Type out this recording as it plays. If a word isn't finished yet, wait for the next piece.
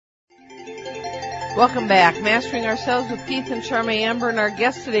Welcome back. Mastering Ourselves with Keith and Charmaine Amber, and our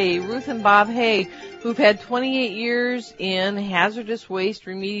guests today, Ruth and Bob Haag, who've had 28 years in hazardous waste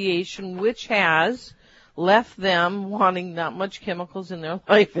remediation, which has left them wanting not much chemicals in their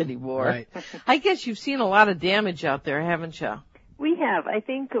life anymore. Right. I guess you've seen a lot of damage out there, haven't you? We have. I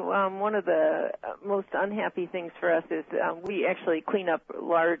think one of the most unhappy things for us is we actually clean up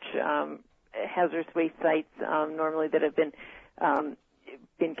large hazardous waste sites normally that have been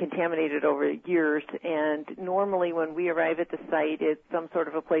contaminated over years, and normally when we arrive at the site, it's some sort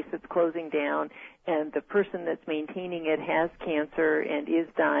of a place that's closing down, and the person that's maintaining it has cancer and is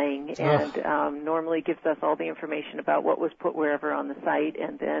dying, and normally gives us all the information about what was put wherever on the site,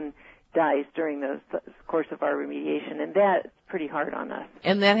 and then dies during the course of our remediation, and that's pretty hard on us.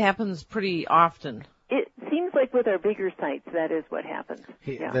 And that happens pretty often. It seems like with our bigger sites, that is what happens.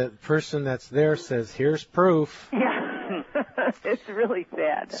 The person that's there says, "Here's proof." Yeah, it's really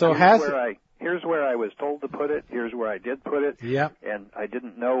sad. So here's where I was told to put it. Here's where I did put it. Yep. And I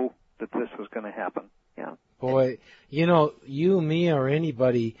didn't know that this was going to happen. Yeah. Boy, you, me, or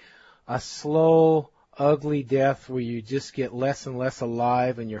anybody, a slow, ugly death where you just get less and less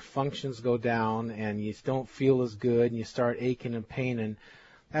alive and your functions go down and you don't feel as good and you start aching and paining.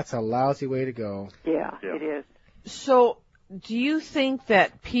 That's a lousy way to go. Yeah, it is. So, do you think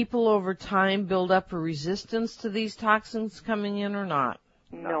that people over time build up a resistance to these toxins coming in or not?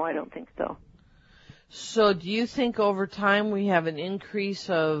 No, I don't think so. So, do you think over time we have an increase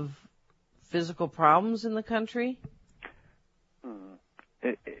of physical problems in the country?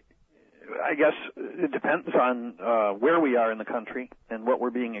 I guess it depends on where we are in the country and what we're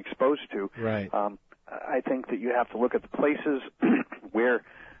being exposed to. Right. I think that you have to look at the places where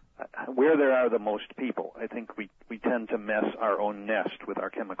there are the most people. I think we tend to mess our own nest with our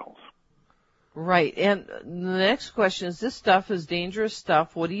chemicals. Right. And the next question is, this stuff is dangerous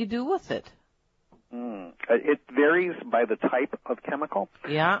stuff. What do you do with it? It varies by the type of chemical.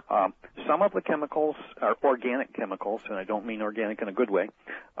 Yeah. Some of the chemicals are organic chemicals, and I don't mean organic in a good way.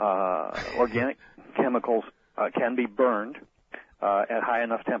 Organic chemicals can be burned at high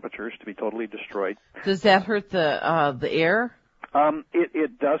enough temperatures to be totally destroyed. Does that hurt the air?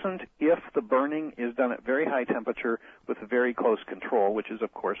 It doesn't if the burning is done at very high temperature with very close control, which is,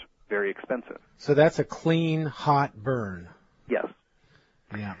 of course, very expensive. So that's a clean, hot burn. Yes.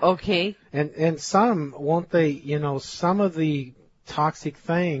 Yeah. Okay. And some, won't they, some of the toxic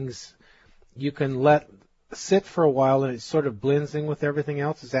things you can let sit for a while and it sort of blends in with everything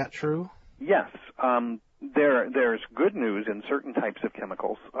else. Is that true? Yes. There's good news in certain types of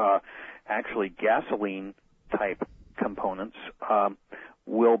chemicals. Actually, gasoline-type components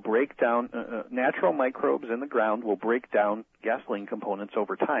will break down, natural microbes in the ground will break down gasoline components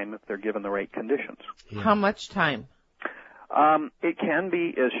over time if they're given the right conditions. Yeah. How much time? It can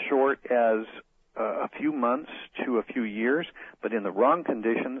be as short as a few months to a few years, but in the wrong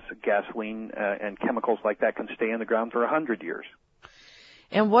conditions, gasoline and chemicals like that can stay in the ground for 100 years.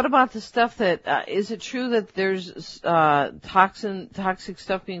 And what about the stuff that, is it true that there's toxic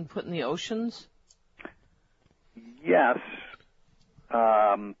stuff being put in the oceans? Yes.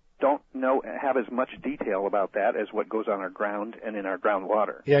 Don't have as much detail about that as what goes on our ground and in our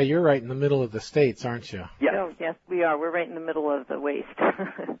groundwater. Yeah, you're right in the middle of the states, aren't you? Yes. Oh, yes, we are. We're right in the middle of the waste.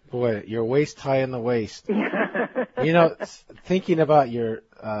 Boy, you're waist high in the waist. Thinking about your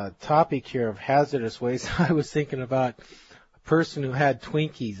topic here of hazardous waste, I was thinking about a person who had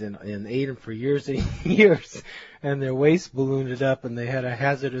Twinkies and ate them for years and years, and their waist ballooned up, and they had a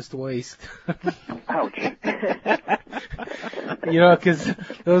hazardous waste. Ouch. Because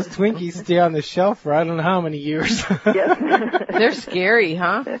those Twinkies stay on the shelf for I don't know how many years. Yes. They're scary,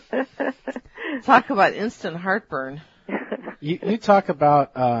 huh? Talk about instant heartburn. You talk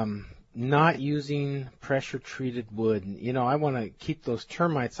about not using pressure-treated wood. I want to keep those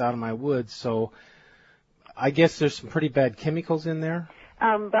termites out of my wood, so I guess there's some pretty bad chemicals in there.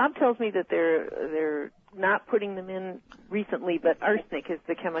 Bob tells me that they're not putting them in recently, but arsenic is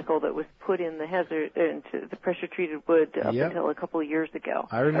the chemical that was put in into the pressure-treated wood up until a couple of years ago.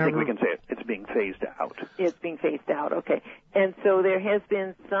 I remember. I think we can say it's being phased out. It's being phased out, okay. And so there has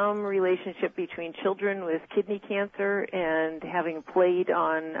been some relationship between children with kidney cancer and having played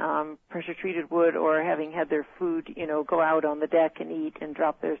on pressure-treated wood or having had their food, go out on the deck and eat and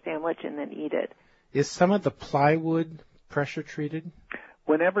drop their sandwich and then eat it. Is some of the plywood pressure-treated?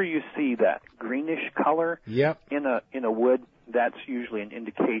 Whenever you see that greenish color Yep. in a wood, that's usually an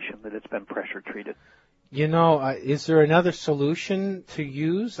indication that it's been pressure treated. Is there another solution to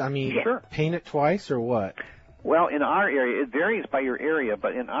use? I mean, Sure. Paint it twice or what? Well, in our area, it varies by your area,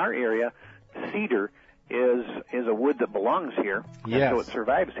 but in our area, cedar is a wood that belongs here, and so it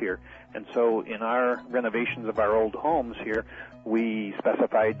survives here. And so in our renovations of our old homes here, we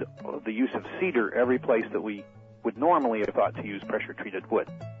specified the use of cedar every place that we would normally have thought to use pressure-treated wood.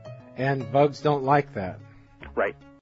 And bugs don't like that. Right.